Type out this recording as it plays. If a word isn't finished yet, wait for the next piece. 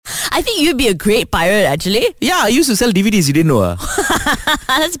I think you'd be a great pirate, actually. Yeah, I used to sell DVDs. You didn't know?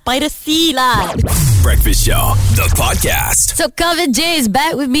 That's piracy lah. Breakfast Show, the podcast. So Kevin J is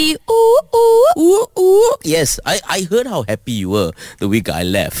back with me. Ooh, ooh. Ooh, ooh. Yes, I heard how happy you were the week I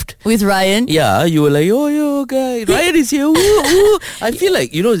left. With Ryan. Yeah, you were like, oh, yo, guy, Ryan is here. Ooh, ooh. I feel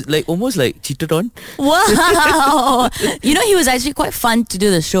like, like almost like cheated on. Wow. He was actually quite fun to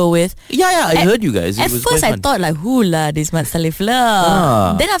do the show with. Yeah, I heard you guys. At It was first, quite I fun. thought like, who lah, this Mat Salif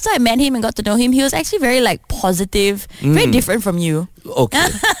lah. Then after I met him and got to know him, he was actually very like positive, very different from you. Okay.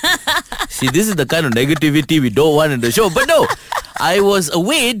 See, this is the kind of negativity we don't want in the show. But no, I was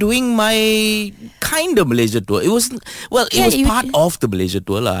away doing my kind of Malaysia tour. It was part of the Malaysia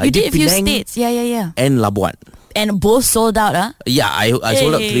tour lah. You did a few Penang states. Yeah. and Labuan. And both sold out, huh? Yeah, I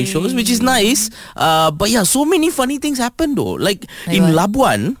sold out 3 shows, which is nice. But yeah, so many funny things happened though. Like in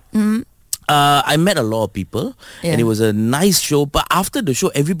Labuan, I met a lot of people and it was a nice show. But after the show,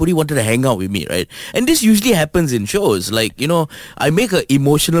 everybody wanted to hang out with me, right? And this usually happens in shows. Like, I make an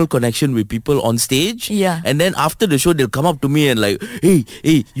emotional connection with people on stage. Yeah. And then after the show, they'll come up to me and like, hey,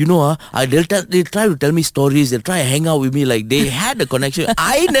 they'll try to tell me stories. They'll try to hang out with me. Like they had a connection.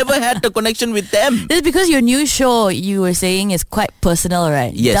 I never had the connection with them. This is because your new show, you were saying, is quite personal,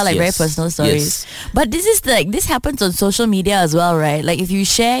 right? You tell very personal stories. Yes. But this happens on social media as well, right? Like if you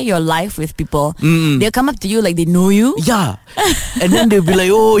share your life with people, they'll come up to you like they know you. Yeah. And then they'll be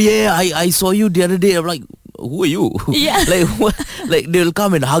like, oh yeah, I saw you the other day. I'm like, who are you? Yeah. Like what? Like they'll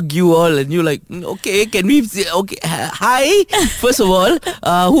come and hug you all and you're like, okay, can we okay, hi. First of all,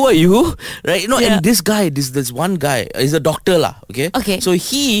 who are you? Right? And this guy, this one guy is a doctor lah, okay? Okay. So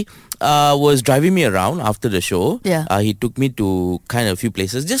he was driving me around after the show. Yeah. He took me to kind of a few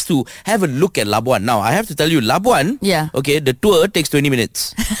places just to have a look at Labuan. Now, I have to tell you, Labuan, okay, the tour takes 20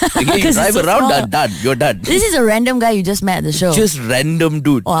 minutes. Okay, you drive around, done. You're done. This is a random guy you just met at the show. Just random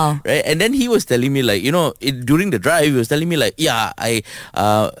dude. Wow. Right? And then he was telling me like, during the drive, he was telling me like, yeah, I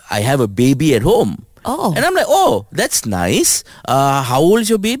have a baby at home. Oh. And I'm like, oh, that's nice. How old is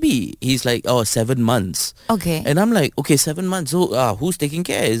your baby? He's like, 7 months. Okay. And I'm like, okay, 7 months. So who's taking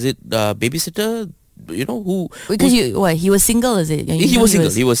care? Is it babysitter? Who? Because he was single, is it? He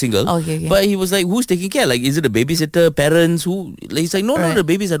was single. Okay. But he was like, who's taking care? Like, is it a babysitter, parents? Who? Like, he's like, no, the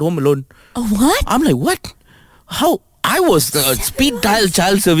baby's at home alone. Oh, what? I'm like, what? How? I was speed dial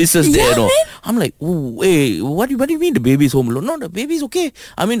child services there. Man. I'm like, hey, what do you mean the baby's home alone? No, the baby's okay.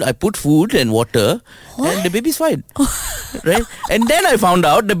 I mean, I put food and water and the baby's fine. Right? And then I found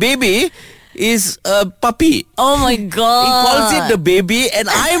out the baby is a puppy. Oh my God. He calls it the baby and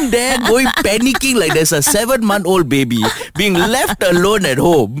I'm there going panicking like there's a 7-month-old baby being left alone at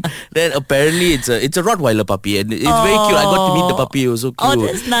home. Then apparently it's a Rottweiler puppy and it's very cute. I got to meet the puppy. It was so cute. Oh,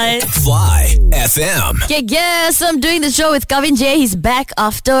 that's nice. Fly FM. Yeah, so I'm doing the show with Kevin J. He's back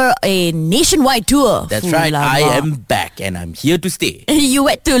after a nationwide tour. That's right. I am back and I'm here to stay. You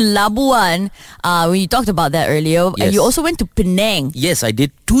went to Labuan when you talked about that earlier. Yes. And you also went to Penang. Yes, I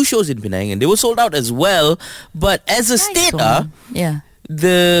did 2 shows in Penang and they were sold out as well. But as a state,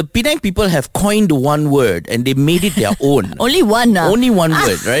 the Penang people have coined one word and they made it their own. Only one. Only one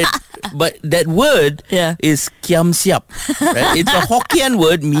word, right? But that word is kiam siap. Right? It's a Hokkien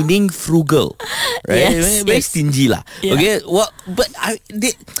word meaning frugal. Right? Very stingy lah. Yeah. Okay? Well, but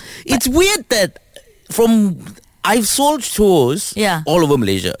it's weird that I've sold shows all over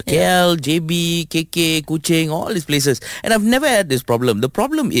Malaysia. KL, JB, KK, Kuching, all these places. And I've never had this problem. The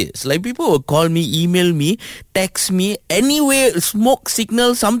problem is, like, people will call me, email me, text me, anyway, smoke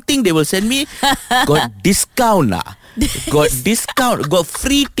signal, something they will send me. Got discount lah. Got discount, got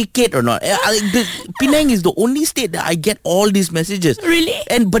free ticket or not. Penang is the only state that I get all these messages. Really?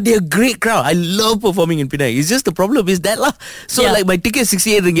 But they're a great crowd. I love performing in Penang. It's just the problem is that lah. So like my ticket is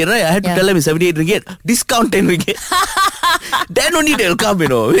 68 ringgit, right? I had to tell them it's 78 ringgit. Discount 10 ringgit. Then only they'll come,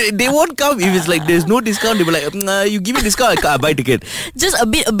 They won't come if it's like there's no discount. They'll be like, you give me discount, I buy ticket. Just a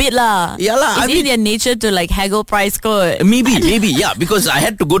bit lah. Yeah lah. It's in their nature to like haggle price code. Maybe, yeah. Because I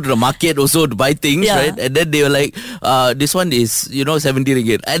had to go to the market also to buy things, right? And then they were like, this one is 70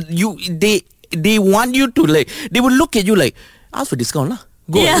 ringgit. And they want you to like, they will look at you like, ask for discount lah.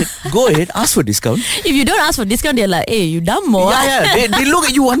 Go ahead, ask for discount. If you don't ask for discount, they're like, hey, you dumb more. Yeah. They look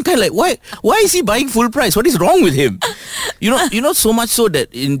at you one kind like, why is he buying full price? What is wrong with him? So much so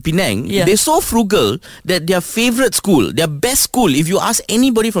that in Penang, they're so frugal that their favorite school, their best school, if you ask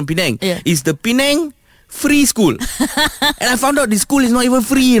anybody from Penang, is the Penang free school. And I found out this school is not even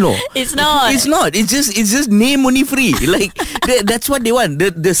free, It's not. It's not. It's just name only free. Like that's what they want.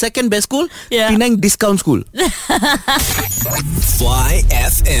 The second best school, Penang discount school. Fly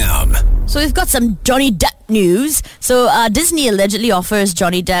FM. So we've got some Johnny Depp news. So Disney allegedly offers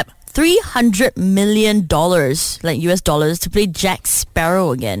Johnny Depp $300 million, like US dollars, to play Jack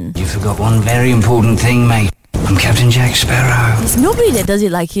Sparrow again. You forgot one very important thing, mate. I'm Captain Jack Sparrow. There's nobody that does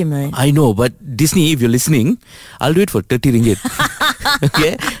it like him, right? I know, but Disney, if you're listening, I'll do it for 30 ringgit.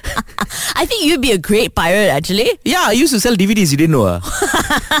 Okay? I think you'd be a great pirate, actually. Yeah, I used to sell DVDs, you didn't know.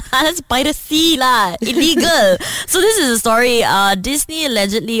 That's piracy lah. Illegal. So this is a story. Disney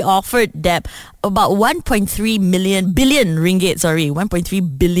allegedly offered Depp about 1.3 billion ringgit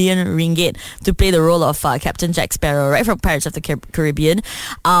to play the role of Captain Jack Sparrow, right, from Pirates of the Caribbean.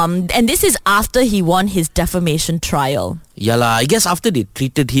 And this is after he won his defamation trial. Yeah lah, I guess after they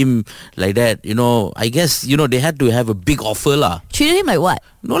treated him like that, I guess, they had to have a big offer lah. Treated him like what?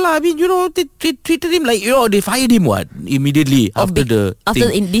 No lah, I mean, they treated him like, they fired him immediately after the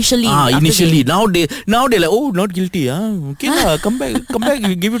thing. Initially. Initially. Now they're like, oh, not guilty. Okay lah, come back,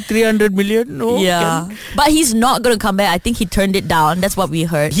 we give you 300 million. No, yeah. But he's not going to come back. I think he turned it down. That's what we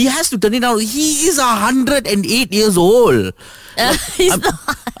heard. He has to turn it down. He is 108 years old.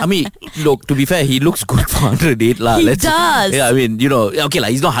 I mean, look, to be fair, he looks good for 108 lah. He does. Yeah, I mean, okay lah,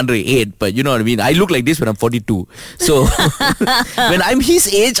 he's not 108, but you know what I mean. I look like this when I'm 42. So when I'm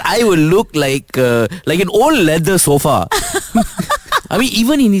his age, I will look like an old leather sofa. I mean,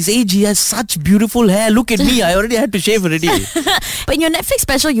 even in his age, he has such beautiful hair. Look at me. I already had to shave already. But in your Netflix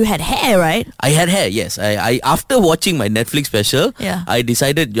special, you had hair, right? I had hair, yes. I after watching my Netflix special, I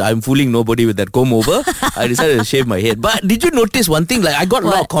decided I'm fooling nobody with that comb over. I decided to shave my head. But did you notice one thing? Like, I got a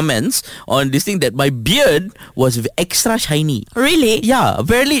lot of comments on this thing that my beard was extra shiny. Really? Yeah,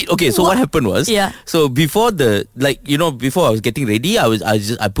 apparently. Okay, so what happened was, so before before I was getting ready,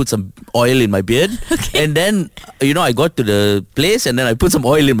 I put some oil in my beard. Okay. And then, I got to the place and then I put some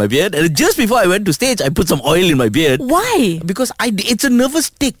oil in my beard. And just before I went to stage, I put some oil in my beard. Why? Because it's a nervous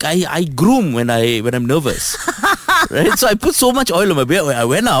tick. I groom when I'm nervous. Right? So I put so much oil on my beard when I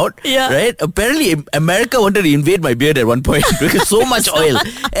went out. Yeah. Right? Apparently America wanted to invade my beard at one point because so much oil.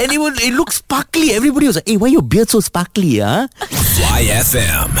 And it looked sparkly. Everybody was like, hey, why your beard so sparkly, huh? Fly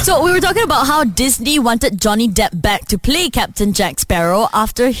FM. So we were talking about how Disney wanted Johnny Depp back to play Captain Jack Sparrow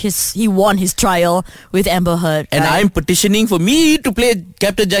after he won his trial with Amber Heard. And I'm petitioning for me to play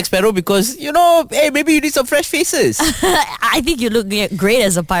Captain Jack Sparrow because, hey, maybe you need some fresh faces. I think you look great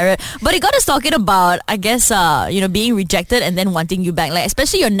as a pirate. But it got us talking about, I guess, being rejected and then wanting you back. Like,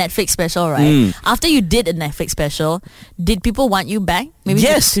 especially your Netflix special, right? After you did a Netflix special, did people want you back? Maybe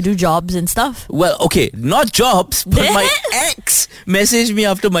to do jobs and stuff? Well, okay, not jobs, but my ex messaged me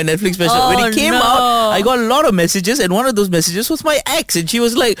after my Netflix special. When it came out, I got a lot of messages, and one of those messages was my ex, and she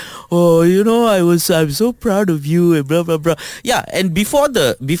was like, oh, I'm so proud of you, and blah, blah, blah. Yeah, and before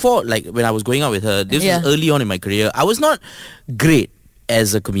when I was going out with her, this was early on in my career, I was not great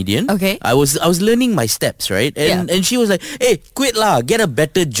as a comedian. Okay. I was learning my steps, right? And she was like, hey, quit lah, get a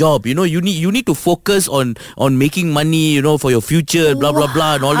better job. You need to focus on making money, for your future, blah, blah,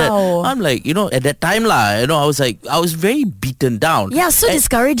 blah, and all that. I'm like, at that time lah, I was very beaten down. Yeah, so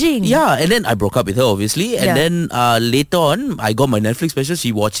discouraging. Yeah, and then I broke up with her, obviously. And then later on, I got my Netflix special.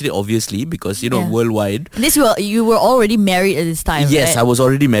 She watched it, obviously, because, worldwide. You were already married at this time, yes, right? I was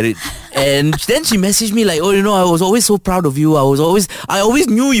already married. And then she messaged me like, I was always so proud of you. I always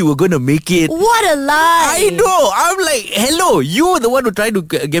knew you were going to make it. What a lie. I know. I'm like, hello, you were the one who tried to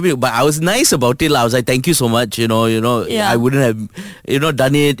get me. But I was nice about it. I was like, thank you so much. I wouldn't have,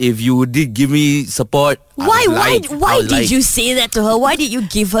 done it if you did give me support. Why did you say that to her? Why did you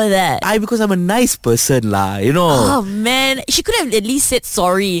give her that? Because I'm a nice person lah, Oh man, she could have at least said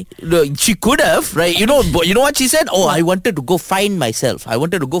sorry. She could have, right? But you know what she said? Oh, I wanted to go find myself. I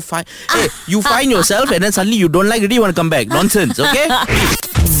wanted to go find. Hey, you find yourself and then suddenly you don't like it, you want to come back. Nonsense, okay?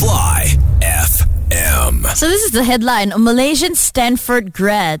 Fly FM. So this is the headline. A Malaysian Stanford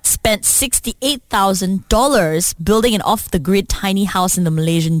grad spent $68,000 building an off-the-grid tiny house in the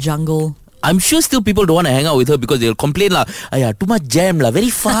Malaysian jungle. I'm sure still people don't want to hang out with her because they'll complain lah. Ayah, too much jam lah,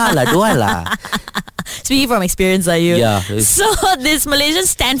 very far lah, don't want lah. Speaking from experience, are you? Yeah. So this Malaysian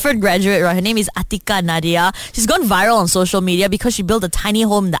Stanford graduate, right, her name is Atika Nadia. She's gone viral on social media because she built a tiny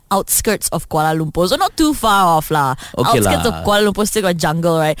home in the outskirts of Kuala Lumpur. So not too far off lah. Okay outskirts lah. of Kuala Lumpur still got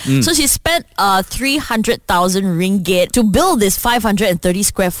jungle, right? So she spent 300,000 ringgit to build this 530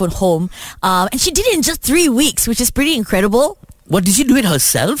 square foot home. And she did it in just 3 weeks, which is pretty incredible. What, did she do it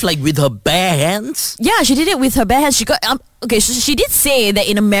herself? Like with her bare hands? Yeah, she did it with her bare hands. She got... okay, so she did say that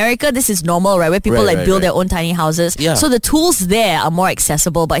in America this is normal, right? Where people build their own tiny houses. Yeah. So the tools there are more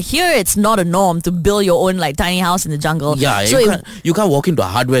accessible. But here it's not a norm to build your own like tiny house in the jungle. Yeah, so you can't walk into a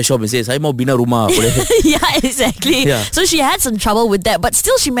hardware shop and say, "Saya mau bina rumah." yeah, exactly. Yeah. So she had some trouble with that, but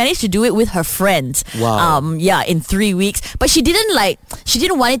still she managed to do it with her friends. Wow. In 3 weeks. But she didn't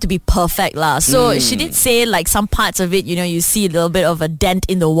want it to be perfect lah. So she did say like some parts of it, you see a little bit of a dent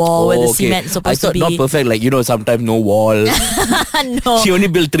in the wall where the cement is supposed to be. I thought not perfect, like sometimes no wall. No. She only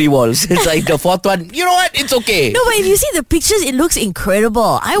built 3 walls. It's like the 4th one, you know what? It's okay. No, but if you see the pictures, it looks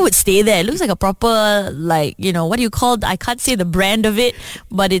incredible. I would stay there. It looks like a proper, what do you call it? I can't say the brand of it,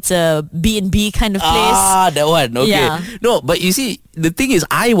 but it's a B&B kind of place. Ah, that one. Okay. Yeah. No, but you see, the thing is,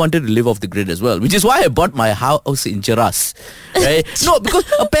 I wanted to live off the grid as well, which is why I bought my house in Cheras. Right? No, because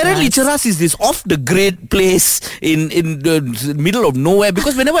apparently Cheras is this off the grid place in the middle of nowhere.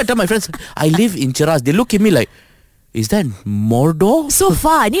 Because whenever I tell my friends I live in Cheras, they look at me like, is that Mordor? So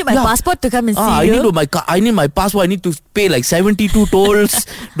far, I need my passport to come and see you. I need my passport. I need to pay like 72 tolls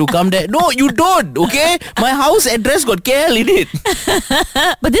to come there. No, you don't, okay? My house address got KL in it.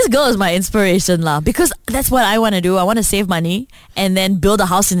 But this girl is my inspiration lah, because that's what I want to do. I want to save money and then build a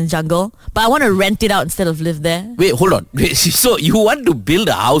house in the jungle. But I want to rent it out instead of live there. Wait, hold on. So you want to build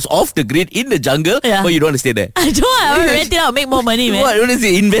a house off the grid in the jungle, but you don't want to stay there? I don't. I want to rent it out, make more money, man. What is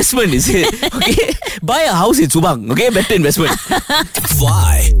the investment, is it? Okay, buy a house in Subang, okay? Better investment.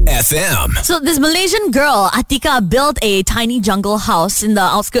 Fly FM. So this Malaysian girl, Atika, built a tiny jungle house in the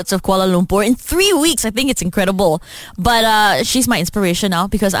outskirts of Kuala Lumpur in 3 weeks. I think it's incredible. But she's my inspiration now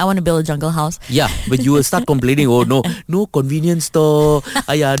because I want to build a jungle house. Yeah, but you will start complaining, no convenience store.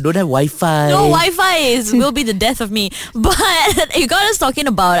 Don't have Wi-Fi. No Wi-Fi will be the death of me. But you got us talking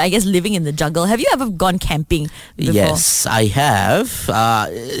about, I guess, living in the jungle. Have you ever gone camping before? Yes, I have.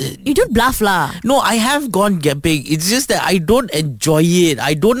 You don't bluff lah. No, I have gone camping. It's just that I don't enjoy it.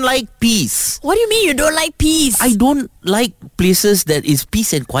 I don't like peace. What do you mean you don't like peace? I don't like places that is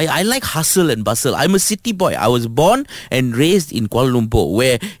peace and quiet. I like hustle and bustle. I'm a city boy. I was born and raised in Kuala Lumpur,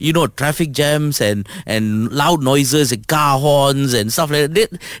 where traffic jams and loud noises and car horns and stuff like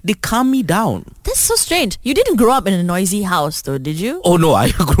that. They calm me down. That's so strange. You didn't grow up in a noisy house though, did you? Oh no,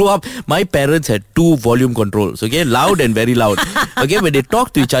 I grew up, my parents had 2 volume controls, okay? Loud and very loud. Okay, when they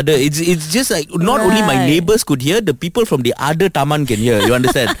talk to each other, it's just like not only my neighbors could hear, the people from the other taman can hear, you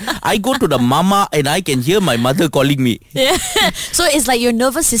understand? I go to the mama and I can hear my mother calling me. Yeah. So it's like your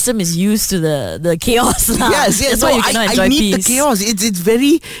nervous system is used to the chaos. Yes. That's why you cannot enjoy I need peace. the chaos.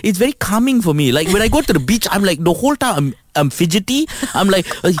 It's very calming for me. Like when I go to the beach, I'm like the whole time I'm fidgety. I'm like,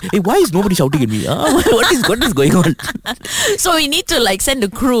 hey, why is nobody shouting at me? What is going on? So we need to send a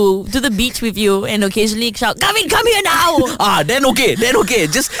crew to the beach with you and occasionally shout, come here now. Then okay.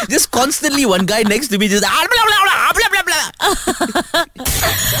 Just constantly one guy next to me just blah blah blah blah blah.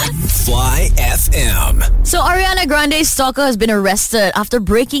 Fly FM. So Ariana Grande's stalker has been arrested after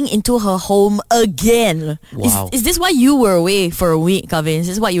breaking into her home again. Wow. Is this why you were away for a week, Kavin? Is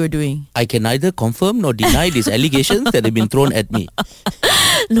this what you were doing? I can neither confirm nor deny these allegations that have been thrown at me.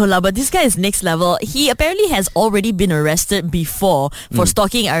 No lah, but this guy is next level. He apparently has already been arrested before for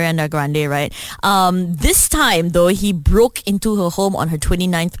stalking Ariana Grande, right? This time though, he broke into her home on her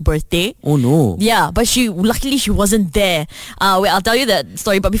 29th birthday. Oh no. Yeah, but luckily she wasn't there. I'll tell you that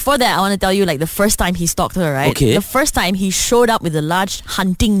story, but before that I want to tell you the first time he stalked her, right? Okay. The first time he showed up with a large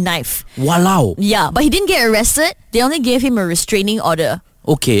hunting knife. Walao. Yeah, but he didn't get arrested. They only gave him a restraining order.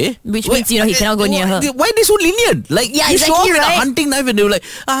 Okay. Which means, he cannot go near her. Why are they so lenient? Yeah, you show up exactly, with a right? hunting knife and they were like,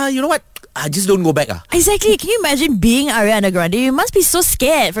 you know what? I just don't go back. Exactly. Can you imagine being Ariana Grande? You must be so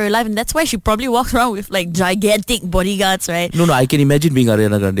scared for your life, and that's why she probably walks around with gigantic bodyguards, right? No, I can imagine being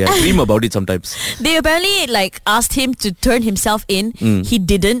Ariana Grande. I dream about it sometimes. They apparently asked him to turn himself in. He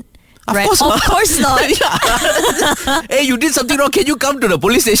didn't. Of right? course Of not. course not. Hey, you did something wrong. Can you come to the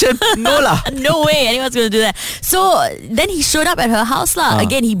police station? No lah. No way anyone's going to do that. So then he showed up at her house lah.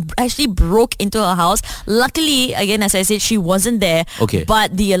 Again, he actually broke into her house. Luckily, again, as I said, she wasn't there. Okay.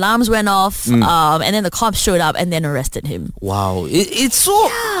 But the alarms went off and then the cops showed up and then arrested him. Wow. It's so,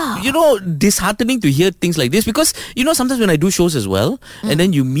 disheartening to hear things like this because, sometimes when I do shows as well and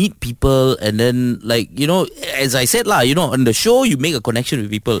then you meet people and then as I said lah, on the show you make a connection with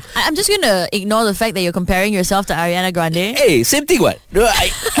people. I'm just going to ignore the fact that you're comparing yourself to Ariana Grande. Hey, same thing, what? No,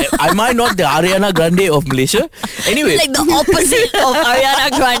 am I not the Ariana Grande of Malaysia? Anyway. Like the opposite of Ariana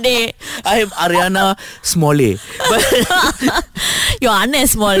Grande. I am Ariana Smalley. But Your Anna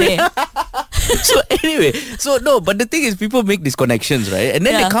Smalley. so anyway, but the thing is, people make these connections, right? And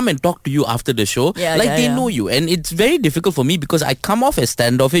then they come and talk to you after the show. They know you. And it's very difficult for me because I come off as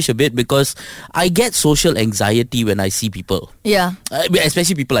standoffish a bit because I get social anxiety when I see people. Yeah.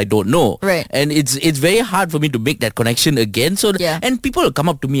 Especially people I don't know. Right. And it's very hard for me to make that connection again. So and people will come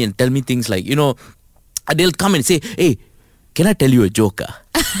up to me and tell me things like, they'll come and say, hey, can I tell you a joke?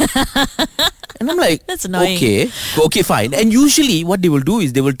 And I'm like, that's annoying. Okay, fine. And usually what they will do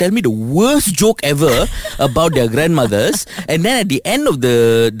is they will tell me the worst joke ever about their grandmothers. And then at the end of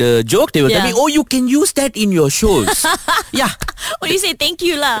the joke, they will tell me, oh, you can use that in your shows. Yeah. What do you say? Thank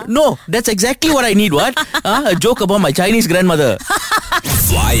you lah. No, that's exactly what I need. What? A joke about my Chinese grandmother.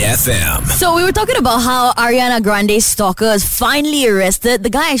 Fly FM. So we were talking about how Ariana Grande's stalker is finally arrested. The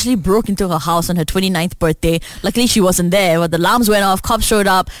guy actually broke into her house on her 29th birthday. Luckily she wasn't there, but the alarms went off, cops showed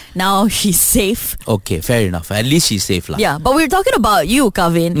up. Now she's safe. Okay, fair enough. At least she's safe lah. Yeah, but we were talking about you,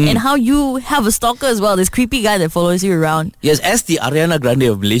 Kavin, and how you have a stalker as well. This creepy guy that follows you around. Yes, as the Ariana Grande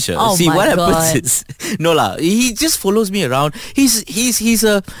of Malaysia. Oh, see, my what God. happens is, no lah, he just follows me around. He's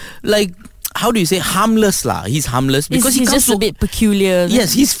a, like, how do you say, harmless lah. He's harmless because he's he comes just a bit peculiar.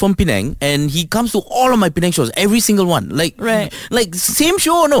 Yes, he's from Penang and he comes to all of my Penang shows, every single one. Like, like same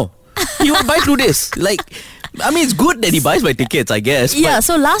show, no? He will buy 2 days. Like, I mean, it's good that he buys my tickets, I guess. Yeah,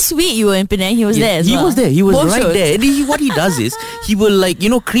 so last week you were in Penang, he was there as well. He was there. He was Both right shows. there. And what he does is, he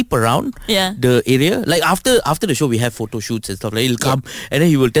will creep around the area. Like after the show, we have photo shoots and stuff. Like he'll come and then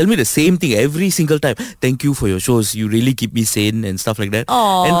he will tell me the same thing every single time. Thank you for your shows. You really keep me sane and stuff like that.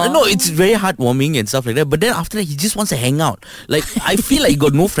 Aww. And no, it's very heartwarming and stuff like that. But then after that, he just wants to hang out. Like I feel like he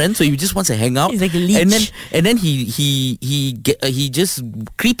got no friends, so he just wants to hang out. He's like a leech. And then he just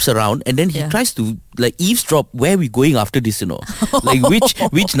creeps around and then he tries to like eavesdrop where we going after this, like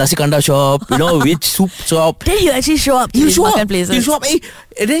which nasi kandar shop, which soup shop. Then you actually show up to these makan places. He'll show up,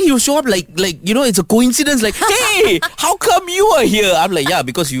 and then he'll show up like it's a coincidence. Like, hey, how come you are here? I'm like, yeah,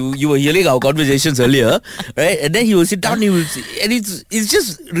 because you were hearing our conversations earlier, right? And then he will sit down, and it's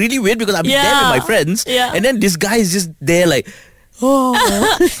just really weird because I'm there with my friends, and then this guy is just there like. Oh.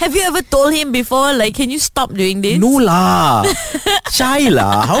 Have you ever told him before, like, can you stop doing this? No lah. Shy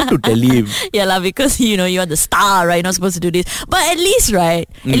lah. How to tell him? Yeah lah, because you're the star, right? You're not supposed to do this. But at least, right?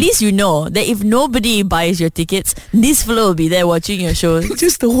 At least you know that if nobody buys your tickets, this fellow will be there watching your show.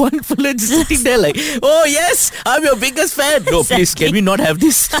 Just the one fellow just sitting there like, oh yes, I'm your biggest fan. No, please, can we not have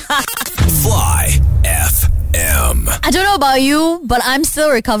this? Fly FM. I don't know about you, but I'm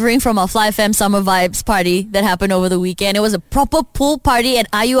still recovering from our Fly FM Summer Vibes party that happened over the weekend. It was a proper pool party at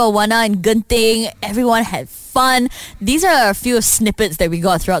Ayu Awana in Genting. Everyone had fun. These are a few snippets that we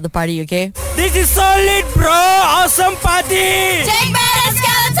got throughout the party, okay? This is solid, bro! Awesome party! Jake Man and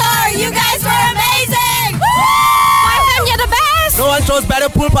Skeletor, you guys were amazing! Fly FM, you're the best! No one throws better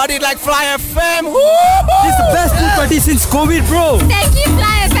pool party like Fly FM! This is the best pool party since COVID, bro! Thank you,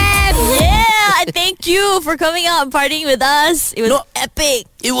 Fly FM! Yeah! Thank you for coming out and partying with us. It was epic.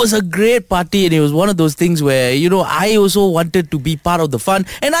 It was a great party and it was one of those things where, I also wanted to be part of the fun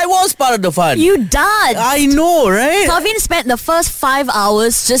and I was part of the fun. You danced. I know, right? Kavin spent the first 5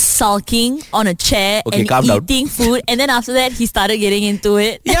 hours just sulking on a chair and eating food, and then after that he started getting into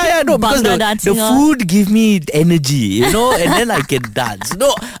it. Yeah, no, because the food gave me energy, and then I can dance.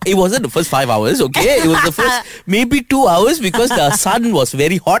 No, it wasn't the first 5 hours, okay? It was the first maybe 2 hours because the sun was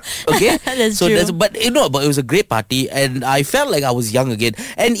very hot, okay? That's true. But it was a great party and I felt like I was young again.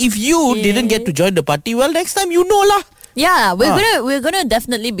 And if you didn't get to join the party, well, next time lah. Yeah, we're gonna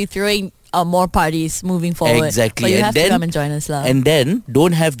definitely be throwing more parties moving forward. Exactly. But you have to come and join us lah. And then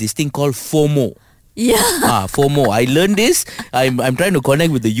don't have this thing called FOMO. Yeah. FOMO. I learned this. I'm trying to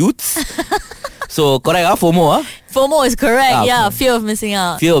connect with the youths. So correct, FOMO, FOMO is correct. Fear of missing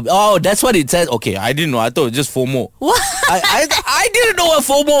out. That's what it says. Okay, I didn't know. I thought it was just FOMO. What? I didn't know what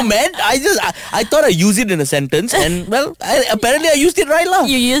FOMO meant. I thought I used it in a sentence, and well, apparently I used it right lah.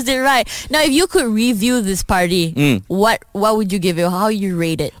 You used it right. Now, if you could review this party, what would you give it? How you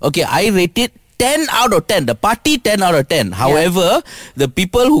rate it? Okay, I rate it 10 out of 10. The party 10 out of 10. However, the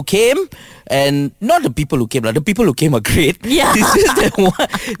people who came. And not the people who came, the people who came are great. Yeah. It's just that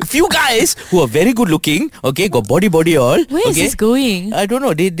few guys who are very good looking, okay, got body all. Where is this going? I don't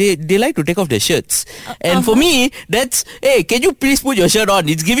know. They like to take off their shirts. And for me, that's, hey, can you please put your shirt on?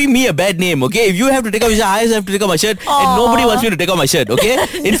 It's giving me a bad name, okay? If you have to take off your shirt, I also have to take off my shirt. And nobody wants me to take off my shirt, okay?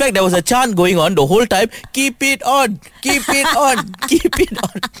 In fact, there was a chant going on the whole time. Keep it on. Keep it on. Keep it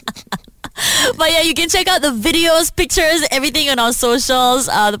on. But yeah, you can check out the videos, pictures, everything on our socials.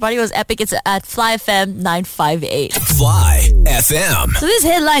 The party was epic. It's at Fly FM 958. Fly FM. So this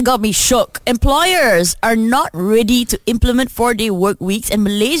headline got me shook. Employers are not ready to implement 4-day work weeks and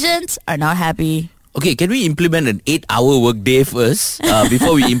Malaysians are not happy. Okay, can we implement an 8-hour work day first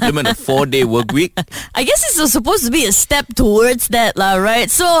before we implement a 4-day work week? I guess it's supposed to be a step towards that, right?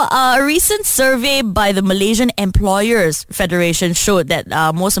 So a recent survey by the Malaysian Employers Federation showed that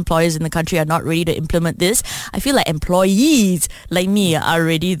most employers in the country are not ready to implement this. I feel like employees like me are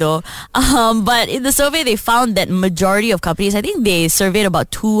ready though. But in the survey, they found that majority of companies, I think they surveyed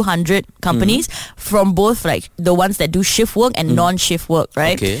about 200 companies from both like the ones that do shift work and non-shift work,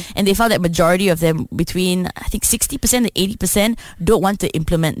 right? Okay. And they found that majority of them, between I think 60% to 80%, don't want to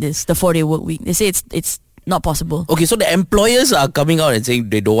implement this, the 4-day work week. They say it's not possible. Okay, so the employers are coming out and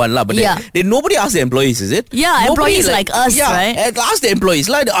saying they don't want lah, but they nobody asks the employees, is it? Yeah, nobody, employees like us, right? And ask the employees.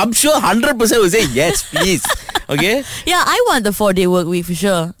 Like, I'm sure 100% will say yes, please. Okay? Yeah, I want the 4-day work week for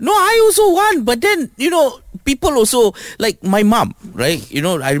sure. No, I also want, but then, people also, like my mom, right?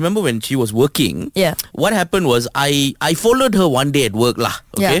 I remember when she was working, what happened was I followed her one day at work lah,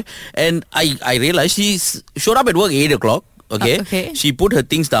 okay? And I realized she showed up at work 8 o'clock, okay? She put her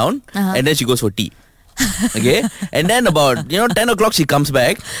things down and then she goes for tea. Okay, and then about 10 o'clock she comes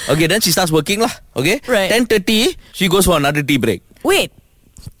back. Okay, then she starts working lah. Okay, right. 10:30 she goes for another tea break. Wait,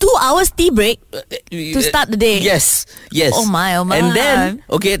 2 hours tea break to start the day? Yes. Oh my. And then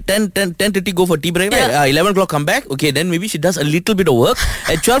 10:30 go for tea break, right? 11 o'clock come back. Okay, then maybe she does a little bit of work.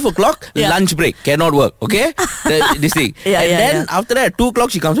 At 12 o'clock lunch break, cannot work. Okay, this thing. Then after that 2 o'clock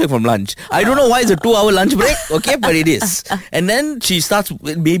she comes back from lunch. I don't know why it's a 2-hour lunch break. Okay, but it is. And then she starts,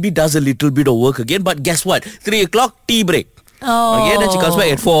 maybe does a little bit of work again. But guess what? 3 o'clock tea break. Oh. Okay, then she comes back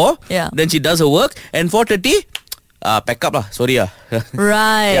at 4. Then she does her work, and 4:30 pack up lah. Sorry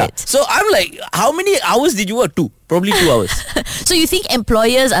Right. So I'm like, how many hours did you work? 2. Probably 2 hours. So you think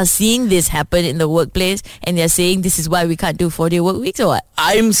employers are seeing this happen in the workplace and they're saying this is why we can't do 4-day work weeks or what?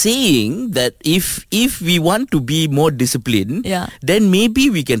 I'm saying that if we want to be more disciplined, then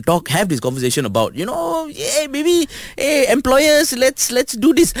maybe we can have this conversation about, maybe employers, let's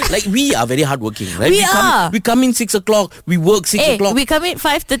do this. Like, we are very hardworking, right? We come in 6 o'clock, we work 6 o'clock. We come in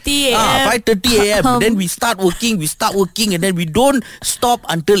 5:30 a.m. 5:30 a.m. Then we start working, and then we don't stop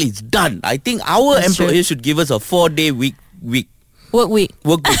until it's done. I think our employers should give us a 4-day week. Work week.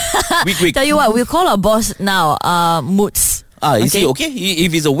 Week. Tell you what, we'll call our boss now, Moots. Is he okay?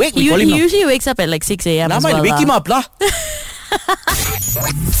 If he's awake, we call him. He usually wakes up at like 6 a.m. as well. Wake him up lah.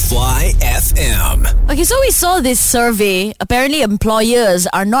 Fly FM. Okay, so we saw this survey. Apparently, employers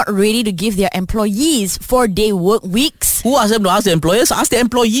are not ready to give their employees 4-day work weeks. Who asked them to ask the employers? Ask the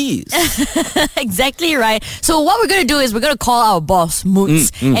employees. Exactly right. So what we're going to do is we're going to call our boss,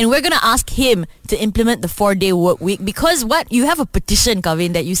 Moots, and we're going to ask him to implement the 4-day work week, because you have a petition,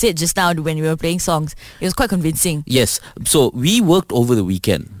 Kavin, that you said just now when we were playing songs. It was quite convincing. Yes. So we worked over the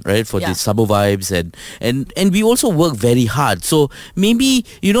weekend, right, for the Sabo Vibes, and we also work very hard. So maybe,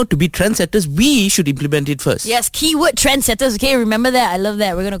 to be trendsetters, we should implement it first. Yes, keyword trendsetters. Okay, remember that. I love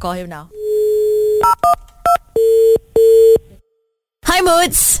that. We're going to call him now. Hi,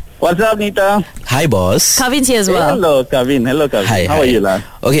 Moots. What's up, Nita? Hi, boss. Kavin's here as well. Hello, Kavin. Hi. How are you, lah?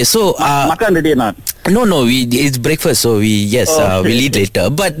 Okay, so makan already or not? No, it's breakfast, so we eat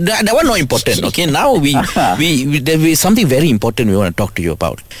later. But that one not important. Okay, now there is something very important we want to talk to you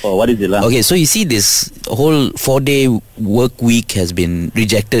about. Oh, what is it, lah? Okay, so you see, this whole 4-day work week has been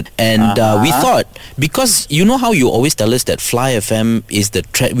rejected, and we thought, because you know how you always tell us that Fly FM is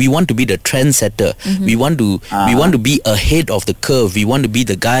we want to be the trendsetter. We want to be ahead of the curve. We want to be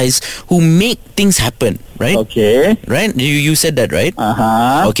the guys who make things happen, right? Okay. Right? You said that, right?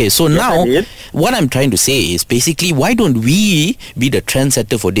 Okay, so now what I'm trying to say is basically, why don't we be the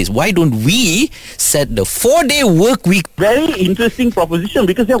trendsetter for this? Why don't we set the 4-day work week? Very interesting proposition,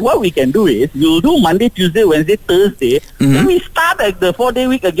 because what we can do is we'll do Monday, Tuesday, Wednesday, Thursday. Then we start at the 4-day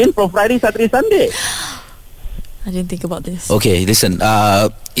week again from Friday, Saturday, Sunday. I didn't think about this. Okay, listen.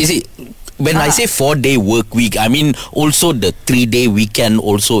 When I say 4-day work week, I mean also the 3-day weekend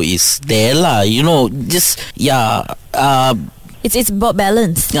also is there lah. It's about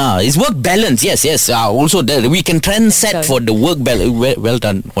balance. It's work balance. Yes. Also there we can trendset for the work balance. Well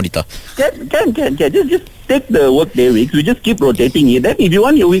done, Monita. Can. Just take the work day weeks. We just keep rotating it. Then if you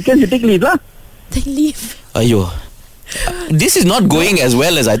want your weekends, you take leave lah. Take leave. Ayo. This is not going as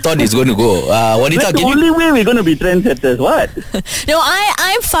well as I thought it's going to go. Wanita, that's the only way we're going to be trendsetters. What? No,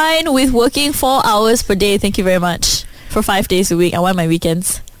 I'm fine with working 4 hours per day. Thank you very much. For 5 days a week. I want my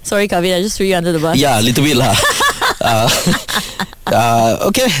weekends. Sorry, Kavin, I just threw you under the bus. Yeah, a little bit lah.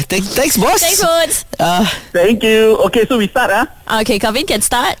 Okay, thanks, boss. Thanks, Woods. Thank you. Okay, so we start, Okay, Kavin can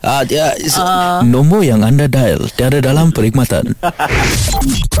start. Nombor yang anda dial tiada dalam perkhidmatan.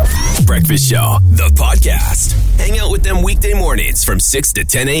 Breakfast Show, the podcast. Hang out with them weekday mornings from 6 to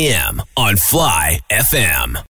 10 a.m. on Fly FM.